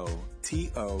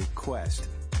GOTO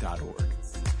Quest.org.